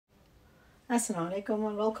Assalamualaikum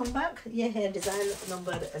and welcome back. ये है design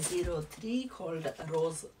number 03 called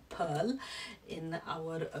Rose Pearl in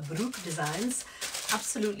our baroque designs.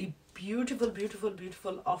 Absolutely beautiful, beautiful,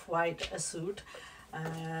 beautiful off-white suit.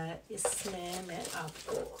 इसमें मैं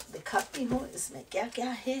आपको दिखाती हूँ इसमें क्या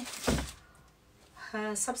क्या है.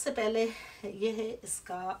 सबसे पहले ये है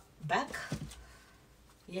इसका बैक,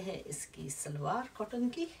 ये है इसकी सलवार कॉटन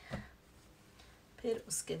की. फिर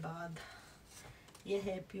उसके बाद ये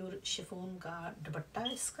है प्योर शिफॉन का दुपट्टा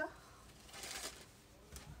इसका.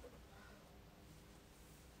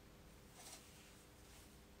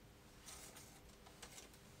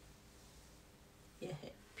 ये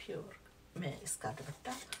है प्योर में इसका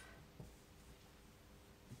दुपट्टा.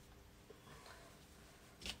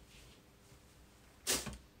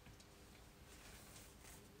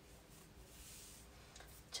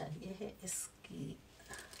 अच्छा, ये है इसकी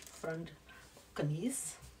फ्रंट कमीज.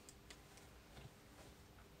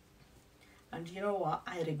 And you know what?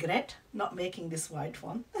 I regret not making this white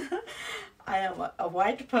one. I am a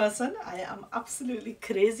white person. I am absolutely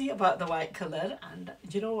crazy about the white color. And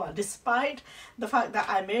you know what? Despite the fact that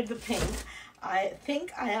I made the pink, I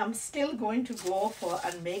think I am still going to go for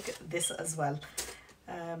and make this as well.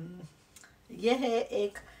 ये है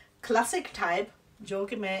एक classic type जो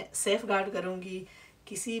कि मैं safeguard करूँगी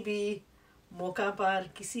किसी भी मौका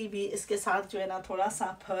पर, किसी भी इसके साथ जो है ना थोड़ा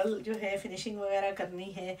सा pearl जो है finishing वगैरह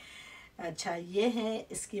करनी है. अच्छा, ये है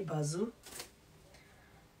इसकी बाजू.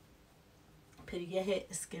 फिर ये है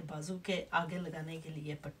इसके बाजू के आगे लगाने के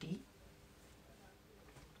लिए पट्टी,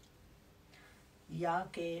 या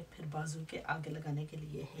के फिर बाजू के आगे लगाने के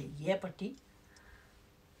लिए है ये पट्टी.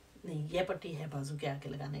 नहीं, ये पट्टी है बाजू के आगे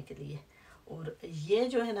लगाने के लिए. और ये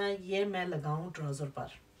जो है ना ये मैं लगाऊं ट्राउज़र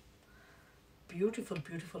पर. ब्यूटीफुल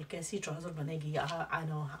ब्यूटीफुल कैसी ट्राउज़र बनेगी. I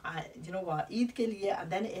know, you know what, Eid के लिए. And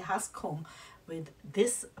then it has come with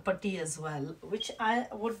this putty as well, which I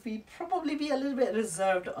would probably be a little bit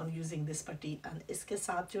reserved on using this putty. And इसके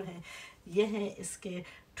साथ जो है ये है इसके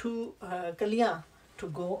two कलियां to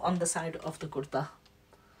go on the side of the kurta.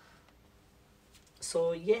 So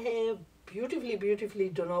ये है beautifully beautifully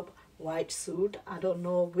done up white suit. I don't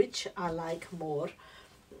know which I like more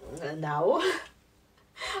now.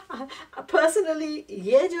 Personally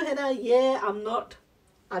ये जो है ना ये I'm not,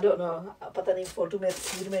 I don't know, पता नहीं फोटो में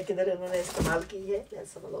तस्वीर में किधर इन्होंने इस्तेमाल की है.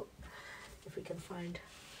 Let's have a look if we can find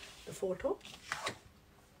the photo.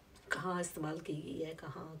 कहाँ इस्तेमाल की गई है,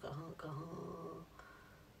 कहाँ.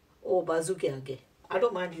 ओ, बाजू के आगे. I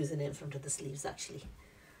don't mind using it in front of the sleeves actually.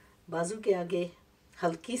 बाजू के आगे,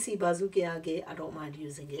 हल्की सी बाजू के आगे, I don't mind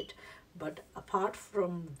using it. But apart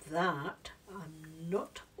from that, I'm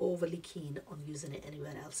not overly keen on using it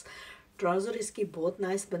anywhere else. Trouser इसकी बहुत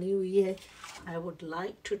नाइस बनी हुई है. I would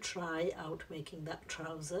like to try out making that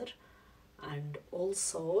trouser. And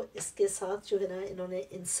also इसके साथ जो है ना इन्होंने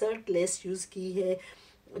इंसर्ट लेस यूज़ की है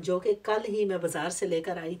जो कि कल ही मैं बाज़ार से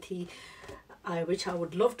लेकर आई थी. Which I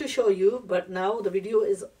would love to show you, but now the video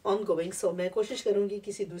is ongoing. So मैं कोशिश करूँगी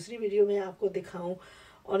किसी दूसरी वीडियो में आपको दिखाऊँ.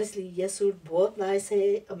 ऑनेस्टली ये सूट बहुत नाइस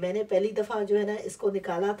है. मैंने पहली दफ़ा जो है ना इसको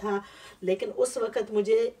निकाला था, लेकिन उस वक़्त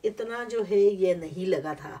मुझे इतना जो है ये नहीं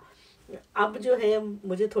लगा था. अब जो है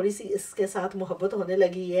मुझे थोड़ी सी इसके साथ मोहब्बत होने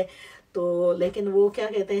लगी है. तो लेकिन वो क्या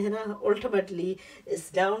कहते हैं ना, ultimately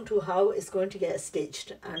it's down to how it's going to get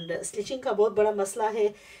stitched. And stitching का बहुत बड़ा मसला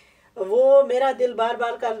है. वो मेरा दिल बार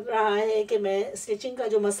बार कर रहा है कि मैं स्टिचिंग का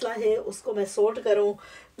जो मसला है उसको मैं सॉर्ट करूं,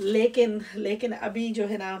 लेकिन अभी जो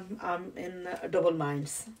है ना I am in double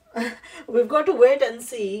minds. We have got to wait and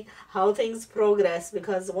see how things progress,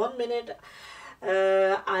 because one minute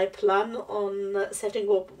I plan on setting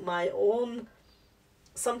up my own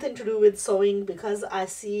something to do with sewing, because I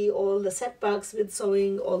see all the setbacks with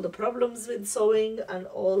sewing, all the problems with sewing, and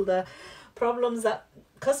all the problems that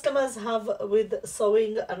customers have with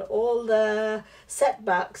sewing, and all the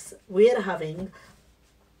setbacks we're having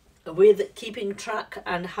with keeping track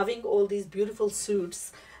and having all these beautiful suits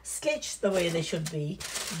stitched the way they should be.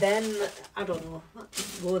 Then I don't know,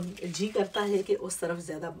 वो जी करता है कि उस तरफ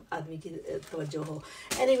ज़्यादा आदमी की तवज्जो हो.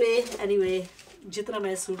 Anyway, जितना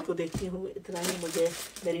मैं सूट को देखती हूँ इतना ही मुझे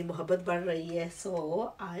मेरी मोहब्बत बढ़ रही है. So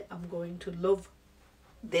I am going to love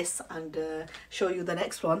this and show you the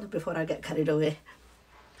next one before I get carried away.